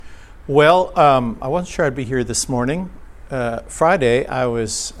Well, I wasn't sure I'd be here this morning. Friday, I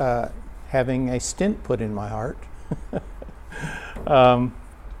was having a stent put in my heart.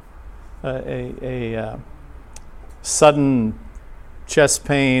 A sudden chest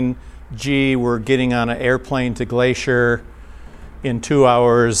pain. Gee, we're getting on an airplane to Glacier in 2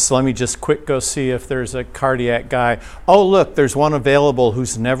 hours. Let me just quick go see if there's a cardiac guy. Oh, look, there's one available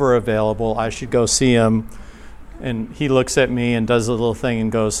who's never available. I should go see him. And he looks at me and does a little thing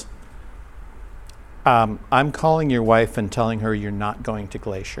and goes, I'm calling your wife and telling her you're not going to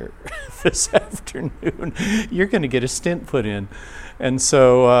Glacier this afternoon. You're going to get a stent put in. And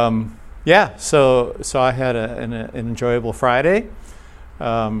so, so I had an enjoyable Friday,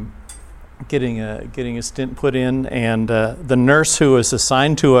 getting a stent put in. And the nurse who was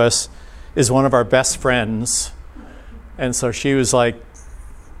assigned to us is one of our best friends. And so she was like,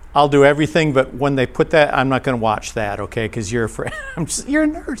 I'll do everything, but when they put that, I'm not going to watch that, okay? Because you're a friend. You're a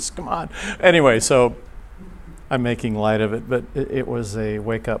nurse. Come on. Anyway, so I'm making light of it, but it was a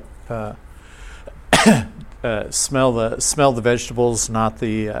wake up. Smell the vegetables, not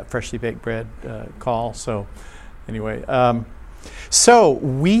the freshly baked bread call. So, anyway, so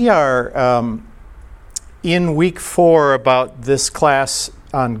we are in week 4 about this class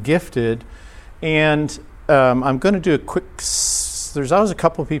on gifted, and I'm going to do a quick. There's always a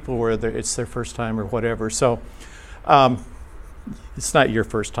couple of people where it's their first time or whatever. So it's not your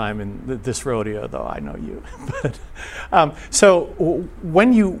first time in this rodeo, though. I know you. But so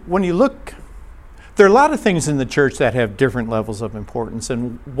when you look, there are a lot of things in the church that have different levels of importance,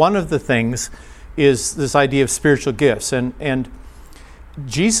 and one of the things is this idea of spiritual gifts. And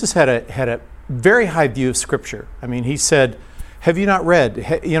Jesus had a very high view of Scripture. I mean, he said, "Have you not read?"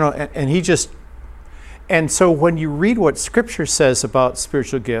 And he just. And so when you read what Scripture says about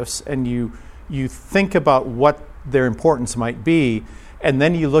spiritual gifts and you think about what their importance might be, and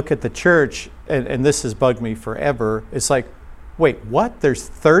then you look at the church, and this has bugged me forever, it's like, wait, what? There's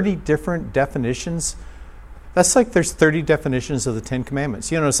 30 different definitions? That's like there's 30 definitions of the 10 Commandments.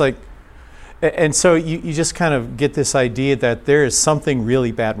 It's like, and so you just kind of get this idea that there is something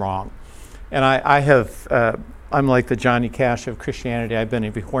really bad wrong. And I'm like the Johnny Cash of Christianity. I've been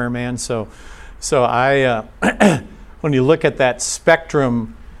everywhere, man, So I, when you look at that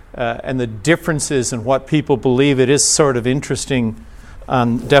spectrum and the differences in what people believe, it is sort of interesting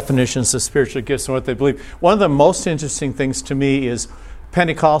on definitions of spiritual gifts and what they believe. One of the most interesting things to me is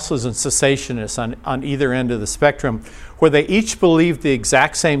Pentecostals and cessationists on either end of the spectrum, where they each believe the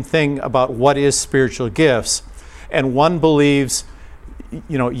exact same thing about what is spiritual gifts. And one believes,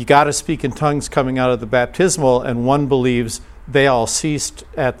 you got to speak in tongues coming out of the baptismal, and one believes they all ceased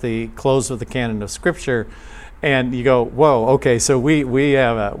at the close of the canon of Scripture, and you go, whoa, okay, so we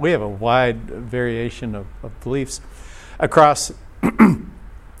have a wide variation of beliefs across.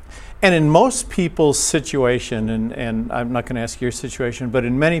 And in most people's situation, and I'm not going to ask your situation, but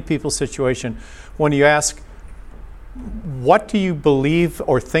in many people's situation, when you ask, what do you believe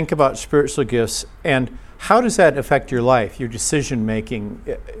or think about spiritual gifts, and how does that affect your life, your decision making,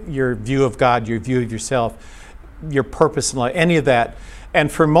 your view of God, your view of yourself, your purpose in life, any of that.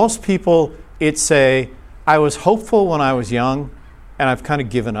 And for most people, it's I was hopeful when I was young, and I've kind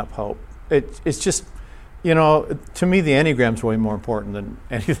of given up hope. It's just, to me, the Enneagram's way more important than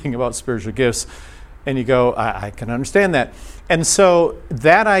anything about spiritual gifts. And you go, I can understand that. And so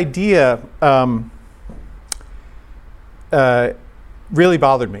that idea really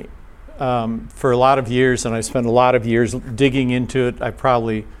bothered me for a lot of years, and I spent a lot of years digging into it. I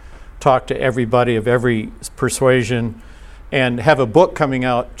probably talk to everybody of every persuasion, and have a book coming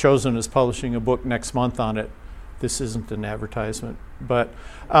out. Chosen is publishing a book next month on it. This isn't an advertisement, but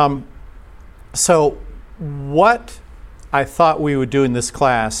so what I thought we would do in this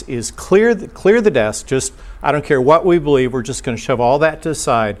class is clear the desk. Just, I don't care what we believe, we're just going to shove all that to the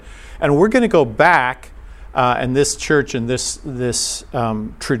side, and we're going to go back. And this church and this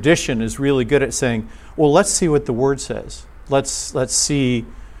tradition is really good at saying, well, let's see what the Word says. Let's see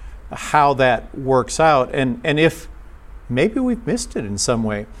how that works out, and if maybe we've missed it in some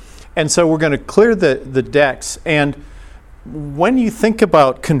way. And so we're going to clear the decks. And when you think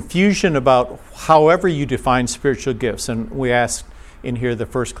about confusion about however you define spiritual gifts, and we asked in here the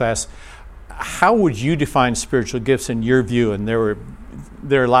first class, how would you define spiritual gifts in your view? And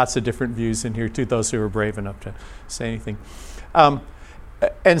there are lots of different views in here too, those who were brave enough to say anything.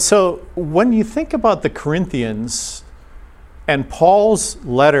 And so when you think about the Corinthians and Paul's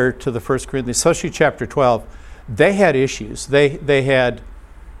letter to the 1 Corinthians, especially chapter 12, they had issues. They had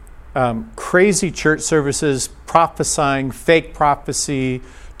crazy church services, prophesying, fake prophecy,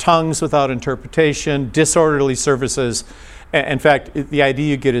 tongues without interpretation, disorderly services. In fact, the idea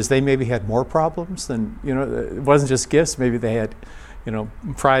you get is they maybe had more problems than, it wasn't just gifts. Maybe they had,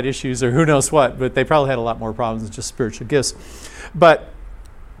 pride issues or who knows what, but they probably had a lot more problems than just spiritual gifts. But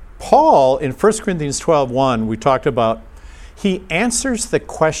Paul, in 1 Corinthians 12:1, we talked about, he answers the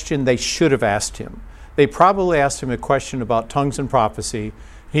question they should have asked him. They probably asked him a question about tongues and prophecy.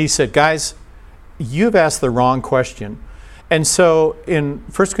 He said, guys, you've asked the wrong question. And so in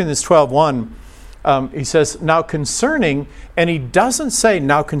 1 Corinthians 12:1, he says, now concerning, and he doesn't say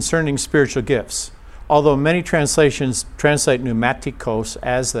now concerning spiritual gifts, although many translations translate pneumatikos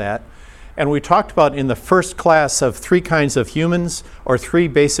as that. And we talked about in the first class of 3 kinds of humans, or 3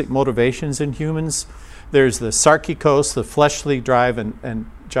 basic motivations in humans. There's the sarkikos, the fleshly drive,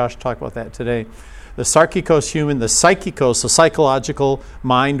 and Josh talked about that today. The sarkikos human, the psychikos, the psychological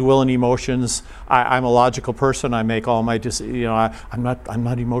mind, will, and emotions. I'm a logical person. I make all my, I'm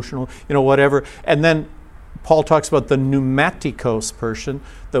not emotional, whatever. And then Paul talks about the pneumatikos person,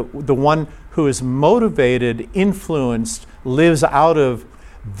 the one who is motivated, influenced, lives out of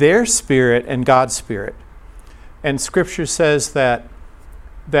their spirit and God's spirit. And Scripture says that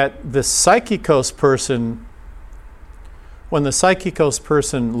the psychikos person, when the psychikos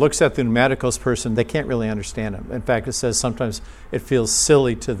person looks at the pneumatikos person, they can't really understand him. In fact, it says sometimes it feels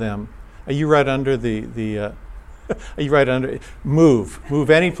silly to them. Are you right under are you right under? Move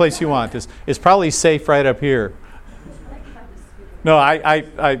any place you want. It's probably safe right up here. No,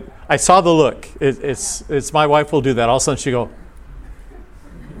 I saw the look. It's my wife will do that. All of a sudden she go,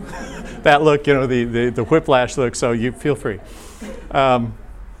 that look, the whiplash look. So you feel free.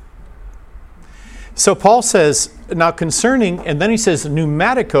 So Paul says, now concerning, and then he says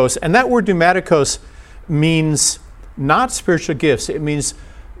pneumatikos, and that word pneumatikos means not spiritual gifts. It means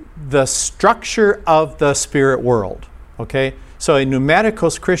the structure of the spirit world, okay? So a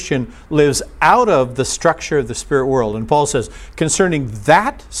pneumatikos Christian lives out of the structure of the spirit world. And Paul says, concerning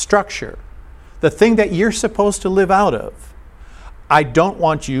that structure, the thing that you're supposed to live out of, I don't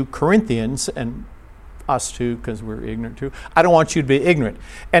want you, Corinthians, and us too, because we're ignorant too, I don't want you to be ignorant.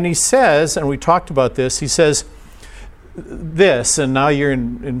 And he says, and we talked about this, he says this, and now you're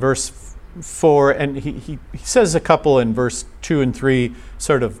in verse 4, and he says a couple in verse 2 and 3,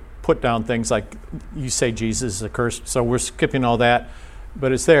 sort of put down things like, you say Jesus is accursed, so we're skipping all that,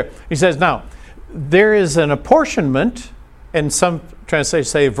 but it's there. He says, now, there is an apportionment, and some translations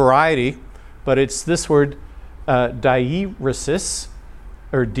say variety, but it's this word, diaeresis,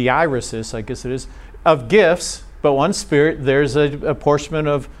 or diaeresis, I guess it is, of gifts, but one Spirit. There's an apportionment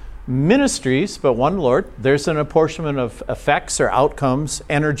of ministries, but one Lord. There's an apportionment of effects or outcomes,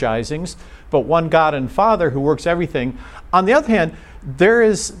 energizings, but one God and Father who works everything. On the other hand, there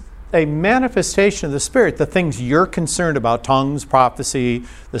is a manifestation of the Spirit, the things you're concerned about, tongues, prophecy,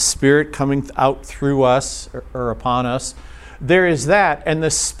 the Spirit coming out through us or upon us. There is that, and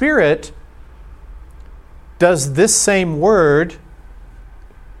the Spirit does this same word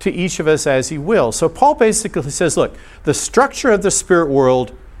to each of us as he will. So Paul basically says, look, the structure of the spirit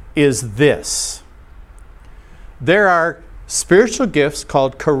world is this. There are spiritual gifts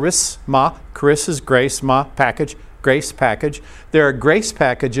called charisma. Charis is grace, ma, package, grace package. There are grace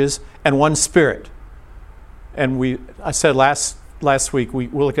packages and one Spirit. And I said last week, we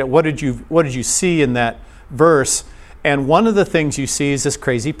looked at what did you see in that verse? And one of the things you see is this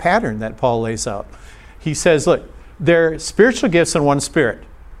crazy pattern that Paul lays out. He says, look, there are spiritual gifts and one Spirit.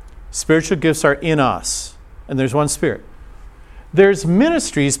 Spiritual gifts are in us, and there's one Spirit. There's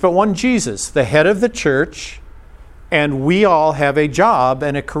ministries, but one Jesus, the head of the church, and we all have a job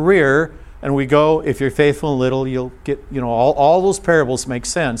and a career, and we go, if you're faithful in little, you'll get, all those parables make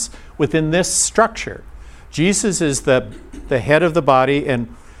sense within this structure. Jesus is the head of the body, and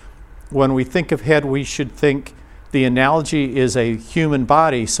when we think of head, we should think the analogy is a human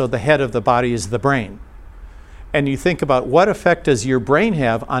body, so the head of the body is the brain. And you think about what effect does your brain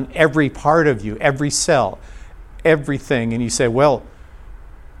have on every part of you, every cell, everything. And you say, well,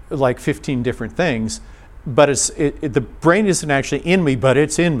 like 15 different things, but the brain isn't actually in me, but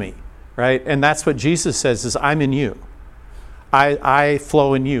it's in me, right? And that's what Jesus says is, I'm in you. I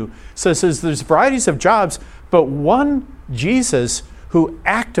flow in you. So it says there's varieties of jobs, but one Jesus who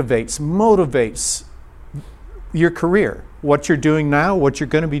activates, motivates your career, what you're doing now, what you're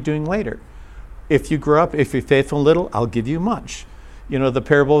going to be doing later. If you grow up, if you're faithful in little, I'll give you much. The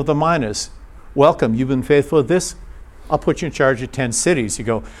parable of the minas. Welcome, you've been faithful at this, I'll put you in charge of 10 cities. You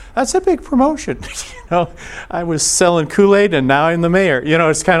go, that's a big promotion. I was selling Kool-Aid and now I'm the mayor.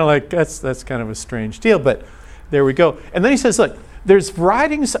 It's kind of like, that's kind of a strange deal, but there we go. And then he says, look, there's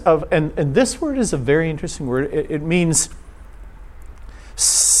varieties of, and this word is a very interesting word. It means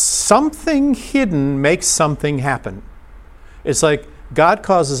something hidden makes something happen. It's like God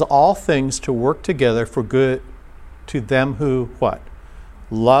causes all things to work together for good to them who, what?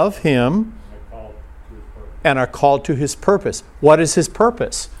 Love Him and are called to His purpose. What is His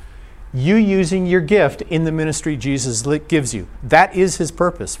purpose? You using your gift in the ministry Jesus gives you. That is His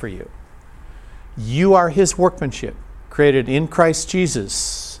purpose for you. You are His workmanship, created in Christ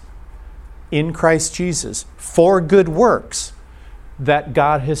Jesus. In Christ Jesus, for good works that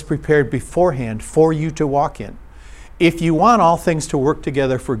God has prepared beforehand for you to walk in. If you want all things to work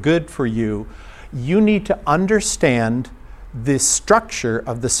together for good for you, you need to understand the structure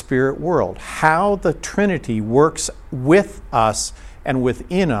of the spirit world, how the Trinity works with us and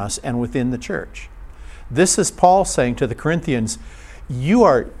within us and within the church. This is Paul saying to the Corinthians, you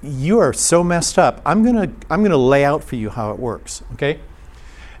are so messed up. I'm gonna lay out for you how it works. Okay?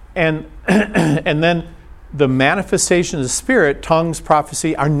 And and then the manifestations of the Spirit, tongues,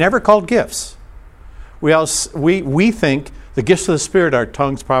 prophecy, are never called gifts. We think the gifts of the Spirit are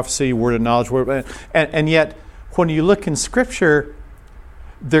tongues, prophecy, word of knowledge, and yet when you look in Scripture,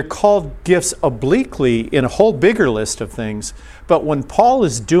 they're called gifts obliquely in a whole bigger list of things. But when Paul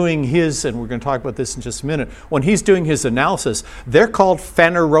is doing his, and we're going to talk about this in just a minute, when he's doing his analysis, they're called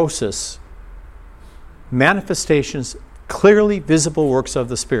phanerosis, manifestations, clearly visible works of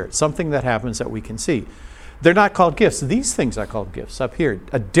the Spirit, something that happens that we can see. They're not called gifts. These things are called gifts up here.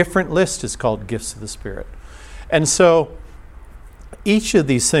 A different list is called gifts of the Spirit. And so each of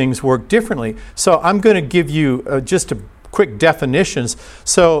these things work differently. So I'm going to give you just a quick definitions.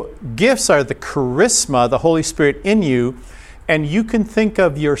 So gifts are the charisma, the Holy Spirit in you, and you can think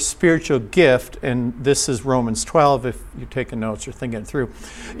of your spiritual gift, and this is Romans 12 if you're taking notes or thinking it through.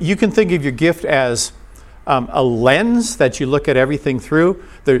 You can think of your gift as a lens that you look at everything through.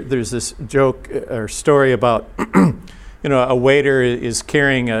 There's this joke or story about a waiter is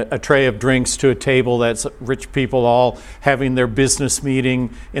carrying a tray of drinks to a table that's rich people all having their business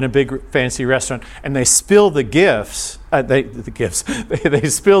meeting in a big fancy restaurant, and they spill the gifts. They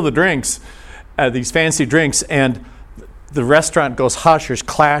spill the drinks, these fancy drinks, and the restaurant goes hush. There's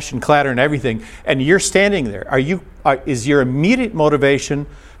clash and clatter and everything, and you're standing there. Is your immediate motivation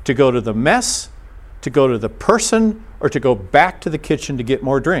to go to the mess, to go to the person, or to go back to the kitchen to get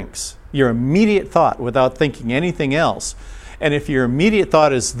more drinks? Your immediate thought without thinking anything else. And if your immediate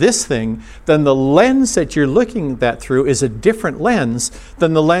thought is this thing, then the lens that you're looking at that through is a different lens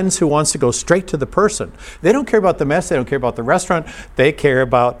than the lens who wants to go straight to the person. They don't care about the mess. They don't care about the restaurant. They care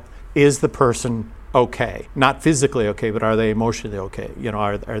about, is the person okay? Not physically okay, but are they emotionally okay?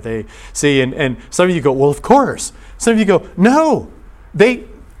 Are they, see, and some of you go, well, of course. Some of you go, no,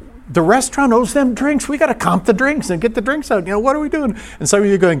 the restaurant owes them drinks. We got to comp the drinks and get the drinks out. What are we doing? And some of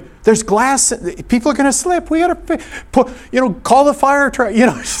you are going, there's glass. People are going to slip. We got to, call the fire truck.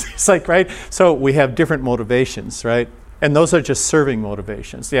 It's like, right? So we have different motivations, right? And those are just serving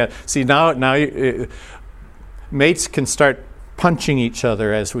motivations. Yeah. See, now mates can start punching each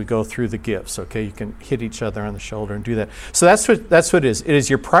other as we go through the gifts. Okay, you can hit each other on the shoulder and do that. So that's what it is. It is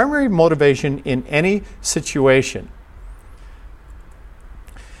your primary motivation in any situation.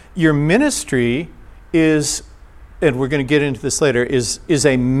 Your ministry is, and we're going to get into this later, is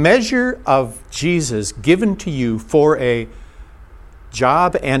a measure of Jesus given to you for a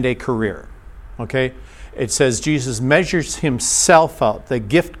job and a career. Okay? It says Jesus measures himself out, the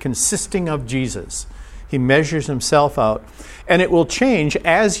gift consisting of Jesus. He measures himself out. And it will change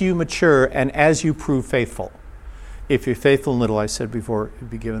as you mature and as you prove faithful. If you're faithful in little, I said before, you'll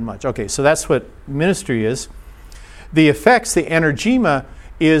be given much. Okay, so that's what ministry is. The effects, the energema,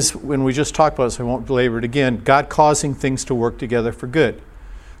 is when we just talked about it, so I won't belabor it again, God causing things to work together for good.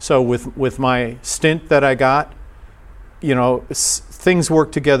 So with my stint that I got, things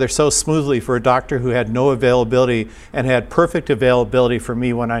worked together so smoothly for a doctor who had no availability and had perfect availability for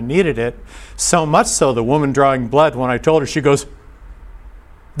me when I needed it. So much so, the woman drawing blood, when I told her, she goes,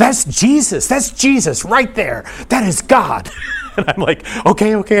 that's Jesus right there. That is God. And I'm like,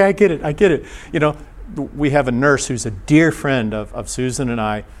 okay, I get it. We have a nurse who's a dear friend of Susan and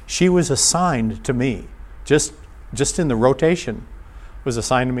I. She was assigned to me, just in the rotation, was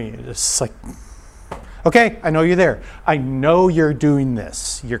assigned to me. It's like, okay, I know you're there. I know you're doing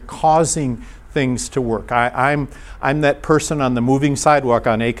this. You're causing things to work. I'm that person on the moving sidewalk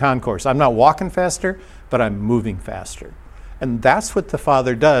on a concourse. I'm not walking faster, but I'm moving faster. And that's what the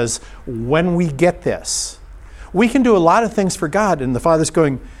Father does when we get this. We can do a lot of things for God, and the Father's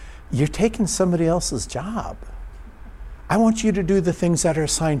going, you're taking somebody else's job. I want you to do the things that are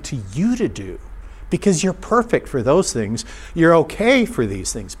assigned to you to do. because you're perfect for those things. You're okay for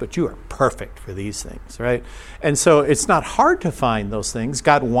these things, but you are perfect for these things, right? And so it's not hard to find those things.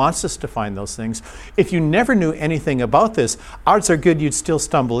 God wants us to find those things. If you never knew anything about this, odds are good you'd still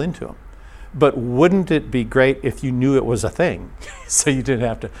stumble into them. But wouldn't it be great if you knew it was a thing? So you didn't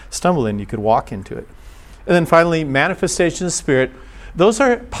have to stumble in, you could walk into it. And then finally, manifestation of the Spirit. Those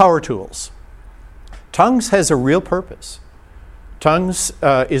are power tools. Tongues has a real purpose. Tongues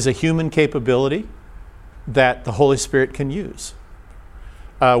is a human capability that the Holy Spirit can use.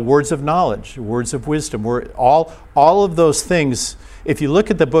 Words of knowledge, words of wisdom, all of those things. If you look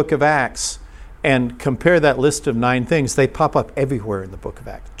at the book of Acts and compare that list of 9 things, they pop up everywhere in the book of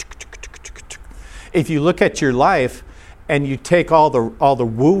Acts. If you look at your life and you take all the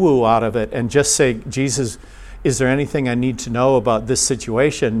woo-woo out of it and just say, Jesus, is there anything I need to know about this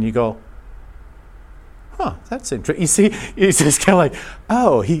situation? And you go, huh, that's interesting. You see, it's just kind of like,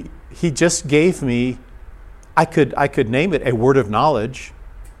 oh, he just gave me, I could name it a word of knowledge,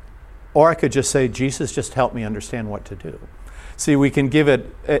 or I could just say, Jesus, just help me understand what to do. See, we can give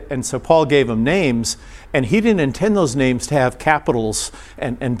it, and so Paul gave them names, and he didn't intend those names to have capitals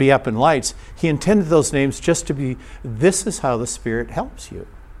and be up in lights. He intended those names just to be, this is how the Spirit helps you.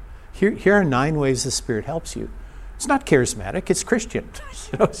 Here are 9 ways the Spirit helps you. It's not charismatic, it's Christian.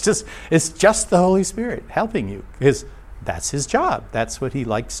 It's just the Holy Spirit helping you. That's his job. That's what he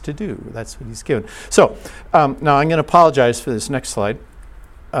likes to do. That's what he's given. So now I'm going to apologize for this next slide,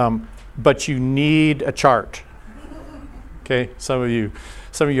 but you need a chart. Okay, some of you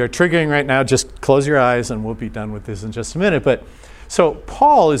are triggering right now. Just close your eyes and we'll be done with this in just a minute. But so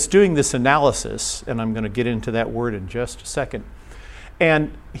Paul is doing this analysis, and I'm going to get into that word in just a second.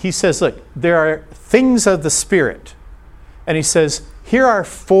 And he says, look, there are things of the Spirit. And he says, here are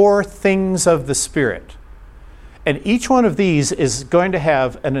 4 things of the Spirit. And each one of these is going to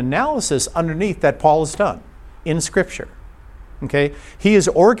have an analysis underneath that Paul has done in Scripture. Okay? He has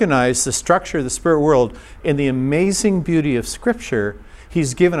organized the structure of the spirit world in the amazing beauty of Scripture.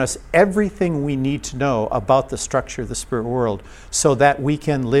 He's given us everything we need to know about the structure of the spirit world so that we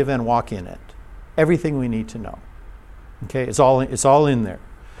can live and walk in it. Everything we need to know. Okay? It's all in there.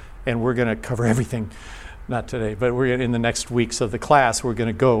 And we're going to cover everything, not today, but in the next weeks of the class, we're going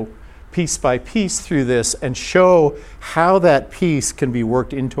to go piece by piece through this and show how that piece can be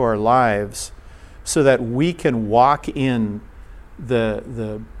worked into our lives so that we can walk in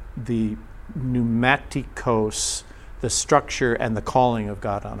the pneumatikos, the structure and the calling of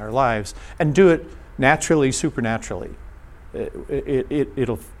God on our lives, and do it naturally, supernaturally.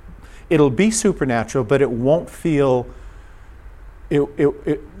 It'll be supernatural, but it won't feel.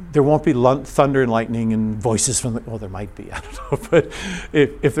 There won't be thunder and lightning and voices from the. Well, there might be. I don't know, but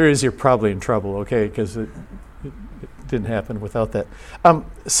if there is, you're probably in trouble. Okay, because it didn't happen without that.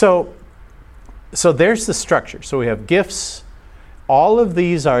 So there's the structure. So we have gifts. All of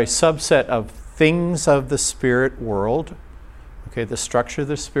these are a subset of things of the spirit world. Okay, the structure of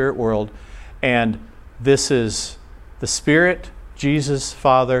the spirit world. And this is the Spirit, Jesus,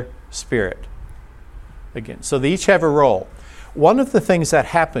 Father, Spirit. Again, so they each have a role. One of the things that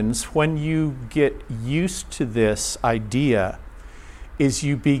happens when you get used to this idea is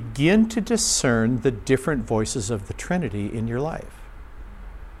you begin to discern the different voices of the Trinity in your life.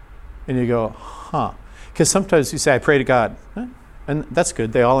 And you go, huh. Because sometimes you say, I pray to God. Huh? And that's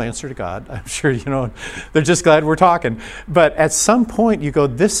good. They all answer to God. I'm sure, they're just glad we're talking. But at some point you go,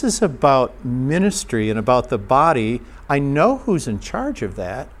 this is about ministry and about the body. I know who's in charge of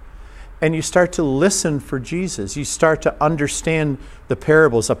that. And you start to listen for Jesus. You start to understand the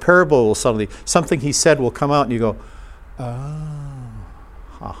parables. A parable will suddenly, something he said will come out and you go,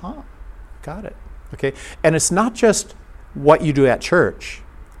 oh, got it. Okay. And it's not just what you do at church.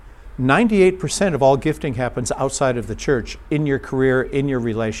 98% of all gifting happens outside of the church, in your career, in your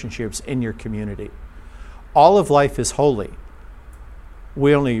relationships, in your community. All of life is holy.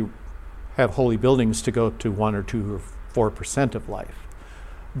 We only have holy buildings to go to 1 or 2 or 4% of life.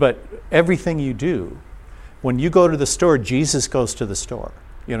 But everything you do, when you go to the store, Jesus goes to the store.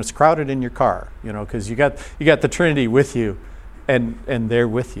 It's crowded in your car, because you got the Trinity with you, and they're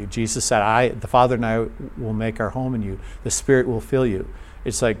with you. Jesus said, the Father and I will make our home in you. The Spirit will fill you.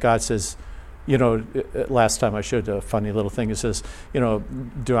 It's like God says, last time I showed a funny little thing. It says,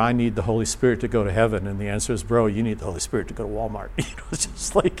 do I need the Holy Spirit to go to heaven? And the answer is, bro, you need the Holy Spirit to go to Walmart. It's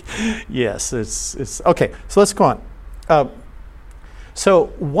just like, yes, it's okay. So let's go on. So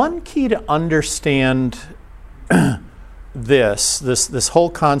one key to understand this whole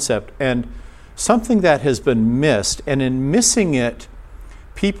concept, and something that has been missed, and in missing it,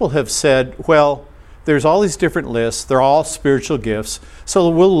 people have said, well, there's all these different lists. They're all spiritual gifts. So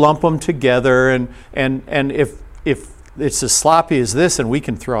we'll lump them together, and if it's as sloppy as this, and we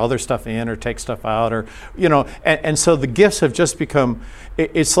can throw other stuff in or take stuff out, or and so the gifts have just become.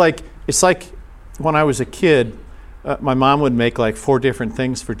 It's like when I was a kid, my mom would make like 4 different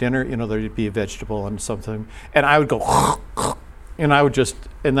things for dinner. There'd be a vegetable and something, and I would go, and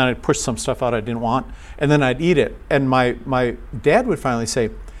then I'd push some stuff out I didn't want, and then I'd eat it. And my dad would finally say,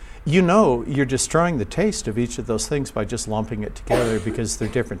 you're destroying the taste of each of those things by just lumping it together because they're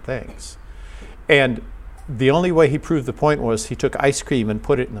different things. And the only way he proved the point was he took ice cream and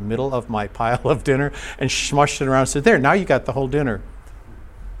put it in the middle of my pile of dinner and smushed it around and said, there, now you got the whole dinner.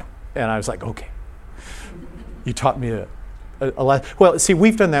 And I was like, okay. You taught me a lot. Well, see,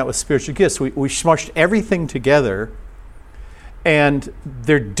 we've done that with spiritual gifts. We smushed everything together, and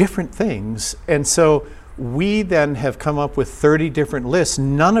they're different things. And so we then have come up with 30 different lists,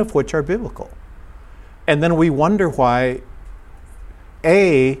 none of which are biblical. And then we wonder why,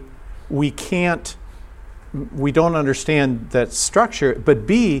 A, we don't understand that structure, but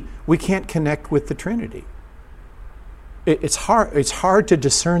B, we can't connect with the Trinity. It's hard to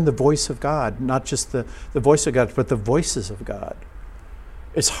discern the voice of God, not just the voice of God, but the voices of God.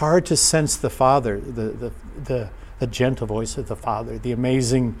 It's hard to sense the Father, the gentle voice of the Father, the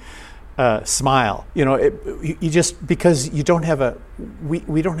amazing smile. You just, because you don't have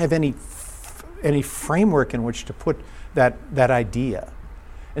we don't have any framework in which to put that idea.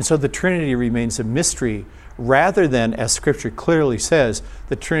 And so the Trinity remains a mystery rather than, as Scripture clearly says,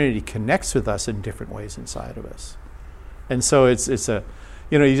 the Trinity connects with us in different ways inside of us. And so it's a,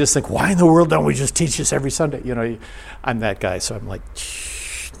 you just think, why in the world don't we just teach this every Sunday? I'm that guy, so I'm like,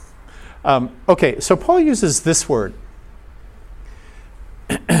 okay, so Paul uses this word,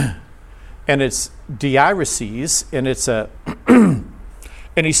 and it's diaresis, and it's a,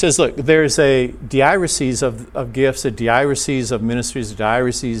 and he says, look, there's a diaresis of gifts, a diaresis of ministries, a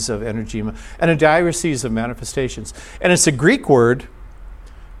diaresis of energy, and a diaresis of manifestations. And it's a Greek word.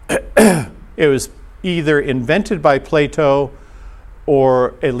 It was either invented by Plato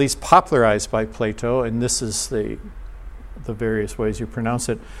or at least popularized by Plato, and this is the various ways you pronounce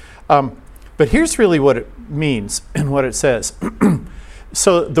it. But here's really what it means and what it says.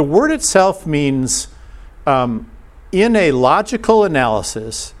 So the word itself means, in a logical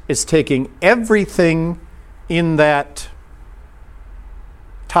analysis, it's taking everything in that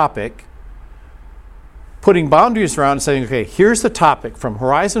topic, putting boundaries around and saying, okay, here's the topic from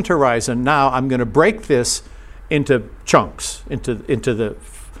horizon to horizon. Now I'm going to break this into chunks, into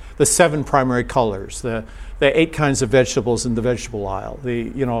the 7 primary colors, the 8 kinds of vegetables in the vegetable aisle,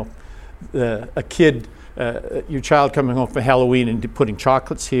 a kid, your child coming home for Halloween and putting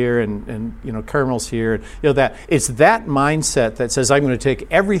chocolates here and caramels here, that. It's that mindset that says I'm going to take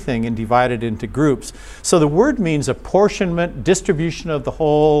everything and divide it into groups. So the word means apportionment, distribution of the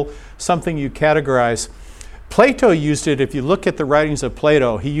whole, something you categorize. Plato used it. If you look at the writings of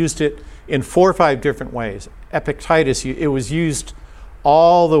Plato, he used it in 4 or 5 different ways. Epictetus, it was used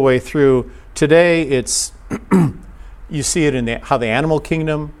all the way through. Today, it's you see it in how the animal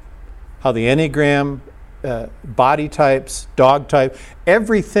kingdom, how the Enneagram, body types, dog type,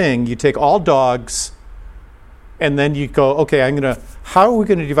 everything. You take all dogs, and then you go, okay, how are we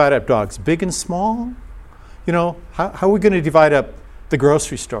going to divide up dogs? Big and small? How are we going to divide up the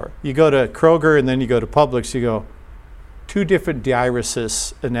grocery store? You go to Kroger and then you go to Publix, you go, 2 different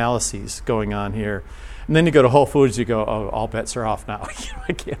diaresis analyses going on here. And then you go to Whole Foods, you go, oh, all bets are off now.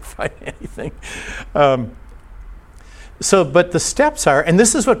 I can't find anything. But the steps are, and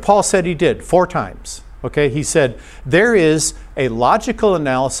this is what Paul said he did 4 times. Okay, he said, there is a logical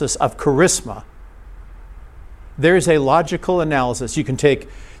analysis of charisma. There is a logical analysis. You take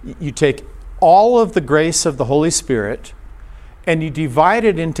all of the grace of the Holy Spirit and you divide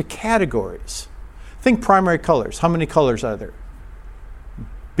it into categories. Think primary colors. How many colors are there?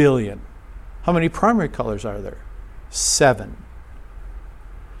 Billion. How many primary colors are there? 7.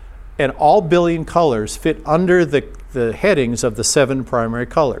 And all billion colors fit under the headings of the 7 primary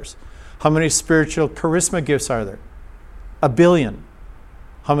colors. How many spiritual charisma gifts are there? 1 billion.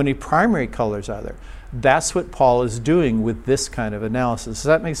 How many primary colors are there? That's what Paul is doing with this kind of analysis. Does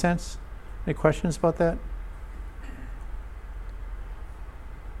that make sense? Any questions about that?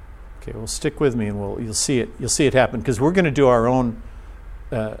 Okay, well, stick with me and you'll see it happen, because we're going to do our own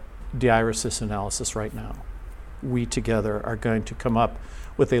diaresis analysis right now. We together are going to come up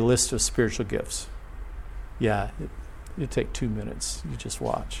with a list of spiritual gifts. Yeah, it'll take 2 minutes. You just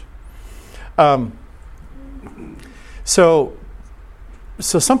watch. So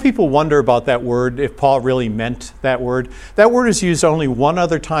some people wonder about that word, if Paul really meant that word. That word is used only one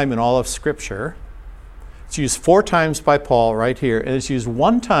other time in all of Scripture, It's used 4 times by Paul right here. And it's used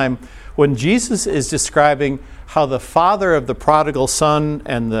 1 time when Jesus is describing how the father of the prodigal son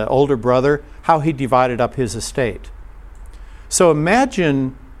and the older brother, how he divided up his estate. So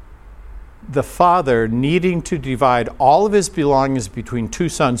imagine the father needing to divide all of his belongings between 2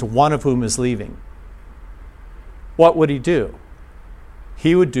 sons, one of whom is leaving. What would he do?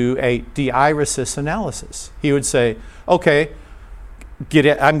 He would do a de-irisis analysis. He would say, okay,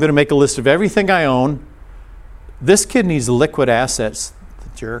 I'm going to make a list of everything I own. This kid needs liquid assets, the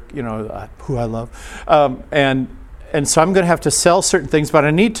jerk, who I love. And so I'm going to have to sell certain things, but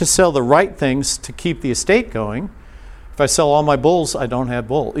I need to sell the right things to keep the estate going. If I sell all my bulls, I don't have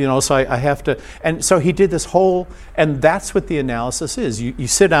bull. So I have to. And so he did this whole, and that's what the analysis is. You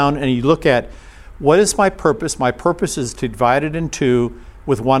sit down and you look at, what is my purpose? My purpose is to divide it in 2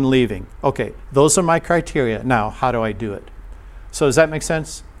 with 1 leaving. Okay, those are my criteria. Now, how do I do it? So does that make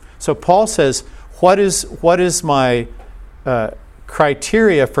sense? So Paul says, what is my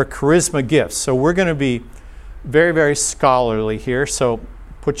criteria for charisma gifts? So we're going to be very, very scholarly here. So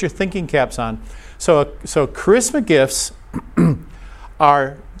put your thinking caps on. So charisma gifts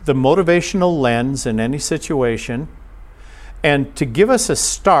are the motivational lens in any situation. And to give us a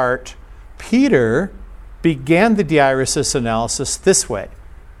start, Peter began the de-irisis analysis this way.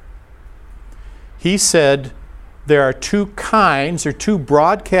 He said there are 2 kinds or 2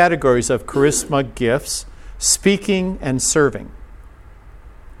 broad categories of charisma gifts, speaking and serving.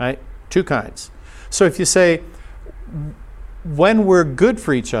 Right? 2 kinds. So if you say, when we're good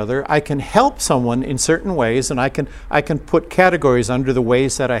for each other, I can help someone in certain ways, and I can put categories under the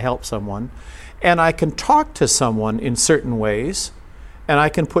ways that I help someone, and I can talk to someone in certain ways, and I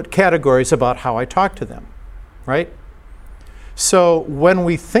can put categories about how I talk to them, right? So when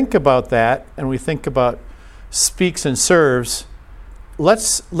we think about that, and we think about speaks and serves,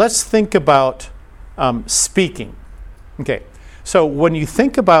 let's think about speaking. Okay, so when you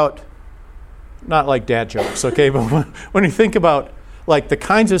think about, not like dad jokes, okay, but when you think about like the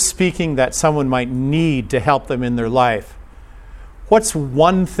kinds of speaking that someone might need to help them in their life, what's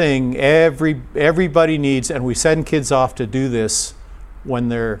one thing everybody needs, and we send kids off to do this when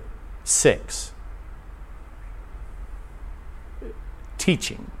they're 6?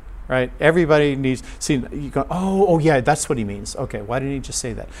 Teaching, right? Everybody needs, see, you go, oh yeah, that's what he means. Okay, why didn't he just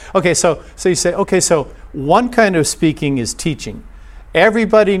say that? Okay, so you say, okay, so one kind of speaking is teaching.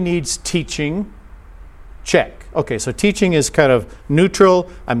 Everybody needs teaching, check. Okay, so teaching is kind of neutral.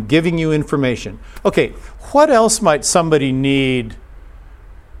 I'm giving you information. Okay, what else might somebody need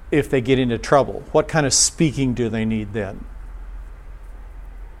if they get into trouble? What kind of speaking do they need then?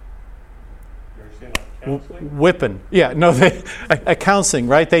 Whipping. Yeah, no, counseling,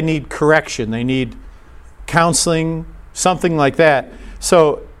 right? They need correction. They need counseling, something like that.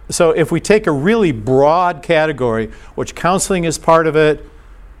 So if we take a really broad category, which counseling is part of it,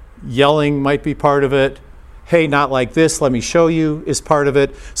 yelling might be part of it, hey, not like this, let me show you is part of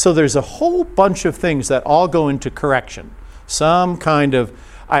it. So there's a whole bunch of things that all go into correction. Some kind of,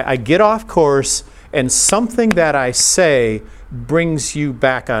 I get off course, and something that I say brings you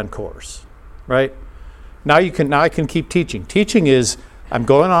back on course, right? Now I can keep teaching. Teaching is, I'm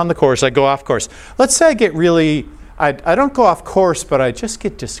going on the course, I go off course. Let's say I get really, I don't go off course, but I just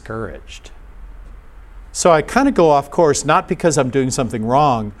get discouraged. So I kind of go off course, not because I'm doing something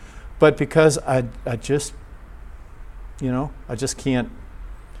wrong, but because I just, I just can't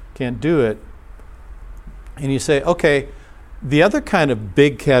do it. And you say, okay, the other kind of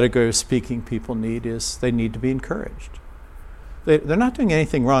big category of speaking people need is they need to be encouraged. They're not doing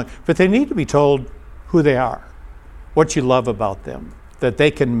anything wrong, but they need to be told who they are, what you love about them, that they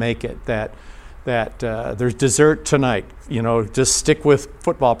can make it, that there's dessert tonight, just stick with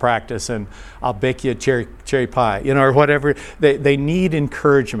football practice and I'll bake you a cherry pie, or whatever. They need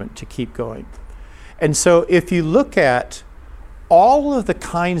encouragement to keep going. And so if you look at all of the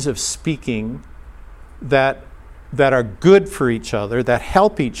kinds of speaking that are good for each other, that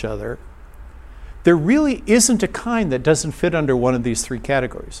help each other, there really isn't a kind that doesn't fit under one of these 3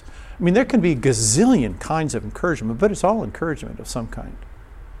 categories. I mean, there can be a gazillion kinds of encouragement, but it's all encouragement of some kind,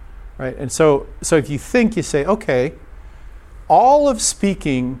 right? And so if you think, you say, okay, all of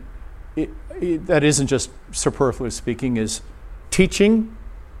speaking, that isn't just superfluous speaking, is teaching,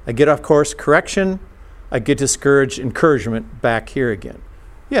 I get off course, correction, I get discouraged, encouragement, back here again.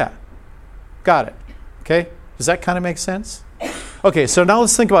 Yeah, got it, okay? Does that kind of make sense? Okay, so now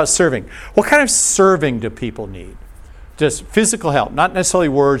let's think about serving. What kind of serving do people need? Just physical help, not necessarily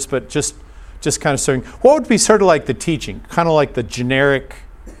words, but just kind of serving. What would be sort of like the teaching, kind of like the generic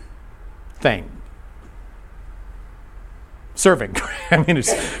thing? serving. I mean,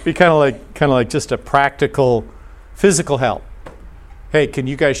 it's be kind of like just a practical, physical help. Hey, can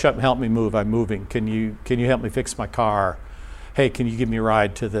you guys help me move? I'm moving. Can you help me fix my car? Hey, can you give me a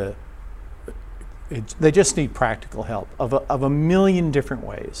ride to the... They just need practical help of a million different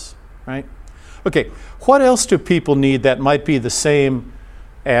ways, right? Okay, what else do people need that might be the same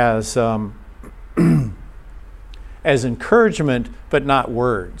as as encouragement, but not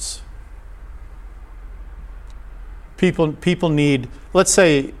words? People need. Let's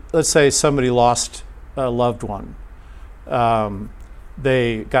say somebody lost a loved one.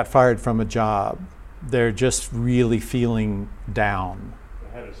 They got fired from a job. They're just really feeling down.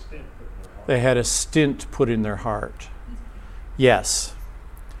 They had a stint put in their heart. Yes.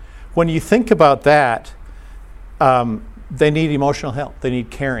 When you think about that, they need emotional help. They need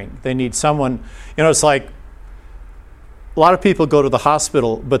caring. They need someone. It's like a lot of people go to the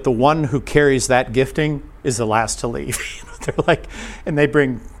hospital, but the one who carries that gifting is the last to leave. They're like, and they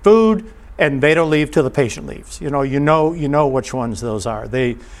bring food, and they don't leave till the patient leaves. You know which ones those are.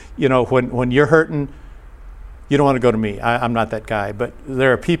 They, when you're hurting, you don't want to go to me. I'm not that guy. But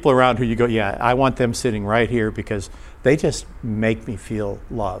there are people around who you go, yeah, I want them sitting right here because they just make me feel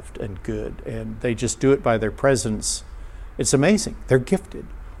loved and good. And they just do it by their presence. It's amazing. They're gifted.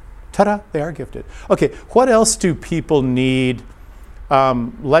 Ta-da, they are gifted. Okay, what else do people need?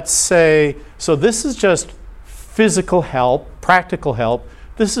 Let's say, so this is just physical help, practical help.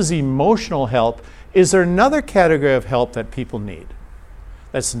 This is emotional help. Is there another category of help that people need?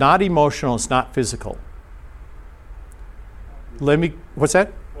 That's not emotional, it's not physical. What's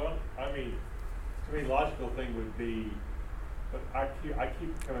that? Well, to me, logical thing would be, but I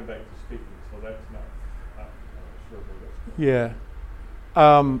keep coming back to speaking, so that's not, I'm sure what that's. Yeah.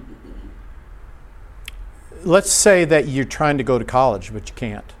 Let's say that you're trying to go to college, but you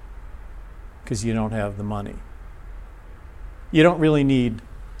can't because you don't have the money. You don't really need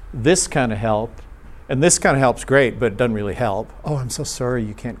this kind of help, and this kind of help's great, but it doesn't really help. Oh, I'm so sorry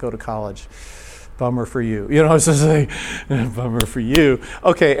you can't go to college. Bummer for you. It's just like, bummer for you.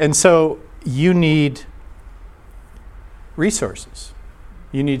 Okay, and so you need resources.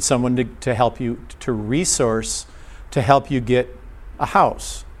 You need someone to help you, to help you get a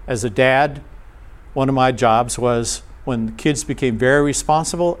house. As a dad, one of my jobs was when the kids became very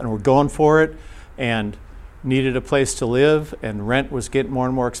responsible and were going for it and needed a place to live and rent was getting more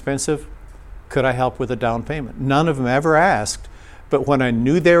and more expensive, could I help with a down payment? None of them ever asked. But when I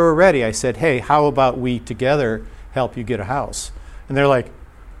knew they were ready, I said, hey, how about we together help you get a house? And they're like,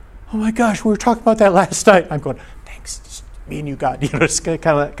 oh my gosh, we were talking about that last night. I'm going, thanks, just me and you God. It's kind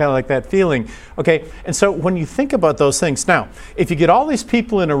of like that feeling. Okay, and so when you think about those things, now, if you get all these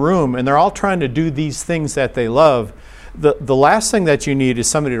people in a room and they're all trying to do these things that they love, the last thing that you need is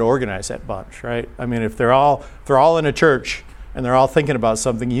somebody to organize that bunch, right? I mean, if they're all in a church and they're all thinking about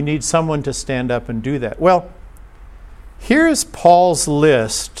something, you need someone to stand up and do that. Well, here's Paul's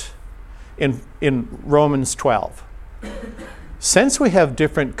list in Romans 12. Since we have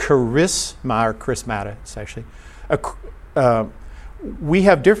different charisma, or charismata, it's actually, we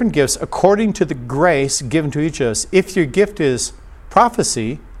have different gifts according to the grace given to each of us. If your gift is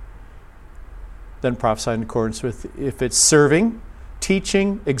prophecy, then prophesy in accordance with, if it's serving,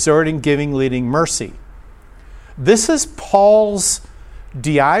 teaching, exhorting, giving, leading, mercy. This is Paul's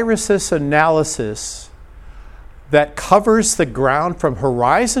diairesis analysis that covers the ground from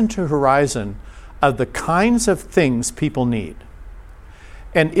horizon to horizon of the kinds of things people need.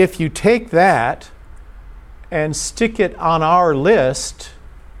 And if you take that and stick it on our list,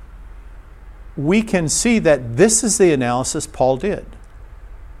 we can see that this is the analysis Paul did.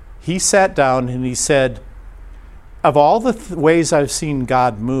 He sat down and he said, of all the ways I've seen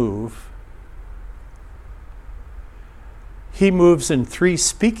God move, he moves in 3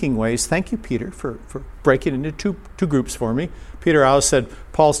 speaking ways. Thank you, Peter, for breaking into two groups for me. Peter always said,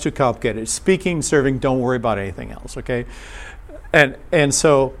 Paul's too complicated. Speaking, serving, don't worry about anything else, okay? And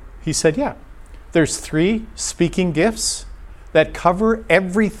so he said, yeah, there's 3 speaking gifts that cover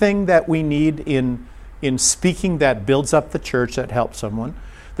everything that we need in speaking that builds up the church, that helps someone.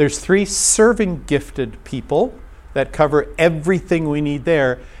 There's 3 serving gifted people that cover everything we need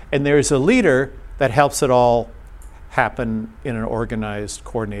there. And there's a leader that helps it all happen in an organized,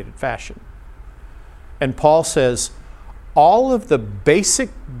 coordinated fashion. And Paul says, all of the basic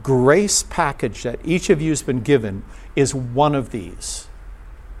grace package that each of you has been given is one of these.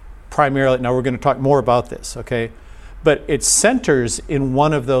 Primarily, now we're going to talk more about this, okay? But it centers in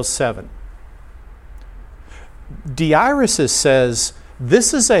one of those 7. Diairesis says,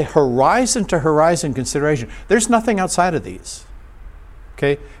 this is a horizon-to-horizon consideration. There's nothing outside of these.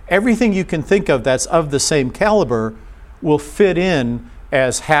 Okay? Everything you can think of that's of the same caliber will fit in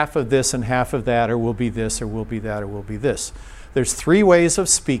as half of this and half of that, or will be this, or will be that, or will be this. There's 3 ways of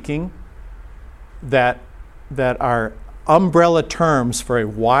speaking that are umbrella terms for a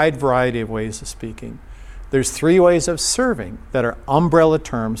wide variety of ways of speaking. There's 3 ways of serving that are umbrella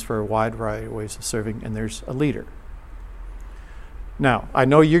terms for a wide variety of ways of serving, and there's a leader. Now, I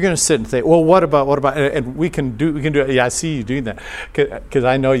know you're going to sit and say, well, what about, and we can do it. Yeah, I see you doing that, because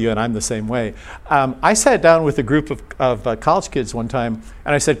I know you and I'm the same way. I sat down with a group of college kids one time,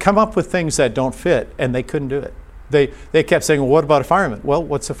 and I said, come up with things that don't fit, and they couldn't do it. They kept saying, well, what about a fireman? Well,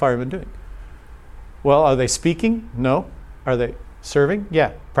 what's a fireman doing? Well, are they speaking? No. Are they serving?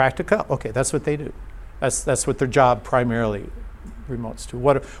 Yeah. Practical? Okay, that's what they do. That's what their job primarily remotes to.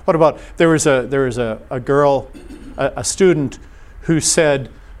 What about, there was a girl, a student, who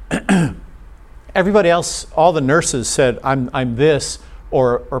said, everybody else, all the nurses said, I'm this,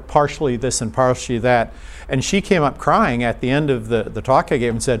 or partially this and partially that. And she came up crying at the end of the talk I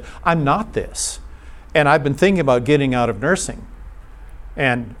gave and said, I'm not this. And I've been thinking about getting out of nursing.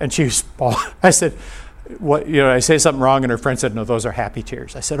 And she was, I said, what, I say something wrong, and her friend said, no, those are happy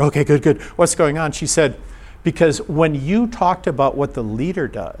tears. I said, okay, good. What's going on? She said, because when you talked about what the leader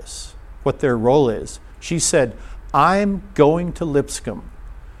does, what their role is, she said, I'm going to Lipscomb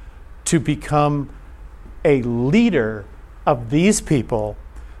to become a leader of these people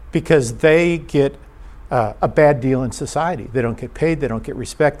because they get a bad deal in society. They don't get paid, they don't get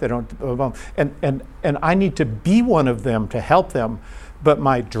respect, they don't, and I need to be one of them to help them. But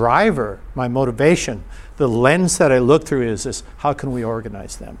my driver, my motivation, the lens that I look through is this: how can we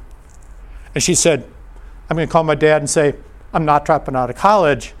organize them? And she said, I'm going to call my dad and say, I'm not dropping out of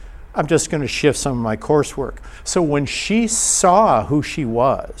college. I'm just going to shift some of my coursework. So when she saw who she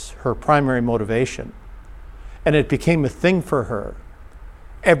was, her primary motivation, and it became a thing for her,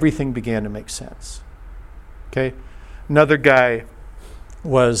 everything began to make sense. Okay? Another guy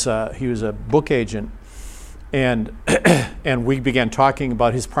was, he was a book agent, and we began talking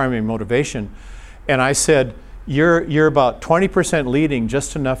about his primary motivation. And I said, you're about 20% leading,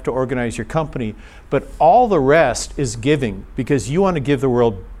 just enough to organize your company, but all the rest is giving, because you want to give the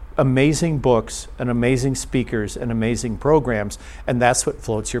world amazing books and amazing speakers and amazing programs, and that's what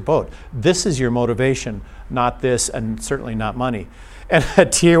floats your boat. This is your motivation, not this, and certainly not money. And a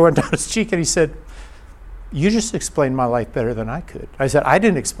tear went down his cheek, and he said, you just explained my life better than I could. I said, I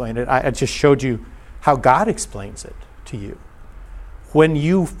didn't explain it. I just showed you how God explains it to you. When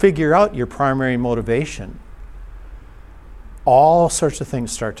you figure out your primary motivation, all sorts of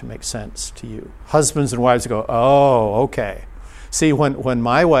things start to make sense to you. Husbands and wives go, oh, okay. See, when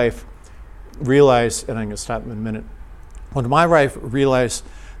my wife realized, and I'm going to stop in a minute, when my wife realized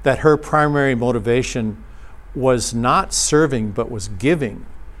that her primary motivation was not serving but was giving,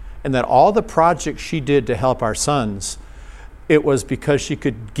 and that all the projects she did to help our sons, it was because she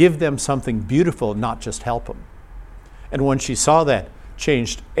could give them something beautiful, not just help them. And when she saw that,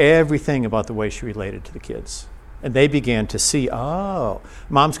 changed everything about the way she related to the kids. And they began to see, oh,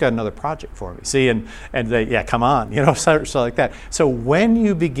 Mom's got another project for me. See, and they, yeah, come on, so like that. So when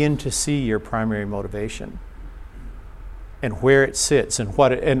you begin to see your primary motivation and where it sits and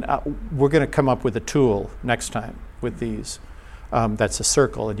we're going to come up with a tool next time with these. That's a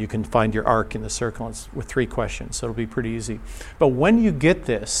circle, and you can find your arc in the circle. It's with 3 questions, so it'll be pretty easy. But when you get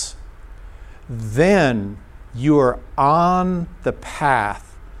this, then you are on the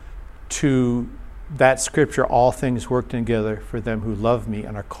path to that scripture, all things work together for them who love me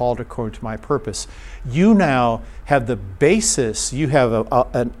and are called according to my purpose. You now have the basis, you have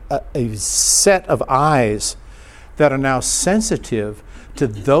a set of eyes that are now sensitive to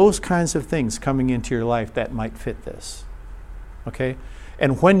those kinds of things coming into your life that might fit this. Okay?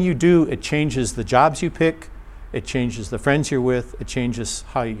 And when you do, it changes the jobs you pick, it changes the friends you're with, it changes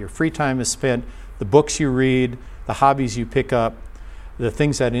how your free time is spent, the books you read, the hobbies you pick up, the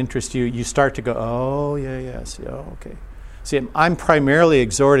things that interest you. You start to go, oh, yes, okay. See, I'm primarily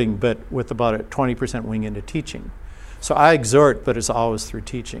exhorting, but with about a 20% wing into teaching. So I exhort, but it's always through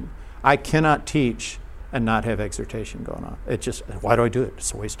teaching. I cannot teach and not have exhortation going on. It just, why do I do it?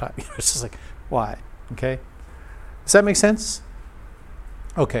 It's a waste of time. It's just like, why? Okay? Does that make sense?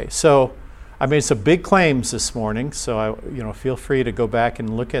 Okay, so I made some big claims this morning, so feel free to go back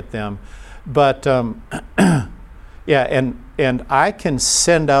and look at them. But yeah, and I can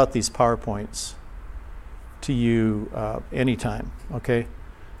send out these PowerPoints to you anytime. Okay,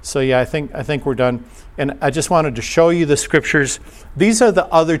 so yeah, I think we're done. And I just wanted to show you the scriptures. These are the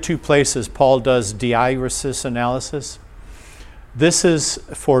other 2 places Paul does diairesis analysis. This is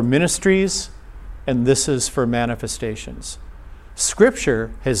for ministries, and this is for manifestations.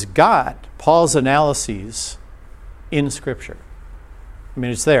 Scripture has got Paul's analyses in Scripture. I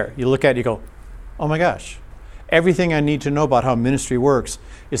mean, it's there. You look at it, you go, oh my gosh. Everything I need to know about how ministry works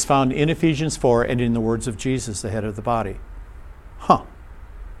is found in Ephesians 4 and in the words of Jesus, the head of the body. Huh.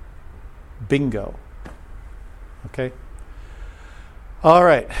 Bingo. Okay. All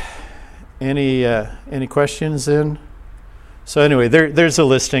right. Any questions then? So anyway, there's the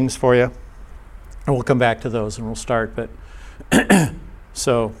listings for you. And we'll come back to those and we'll start. But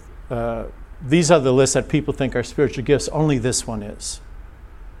so these are the lists that people think are spiritual gifts. Only this one is.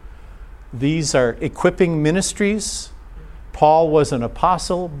 These are equipping ministries. Paul was an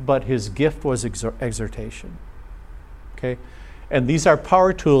apostle, but his gift was exhortation. Okay? And these are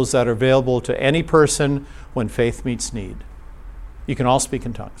power tools that are available to any person when faith meets need. You can all speak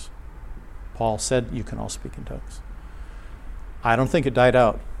in tongues. Paul said you can all speak in tongues. I don't think it died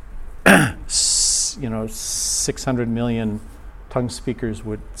out. 600 million tongue speakers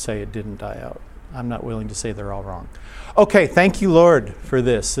would say it didn't die out. I'm not willing to say they're all wrong. Okay, thank you, Lord, for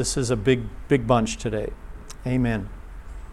this. This is a big bunch today. Amen.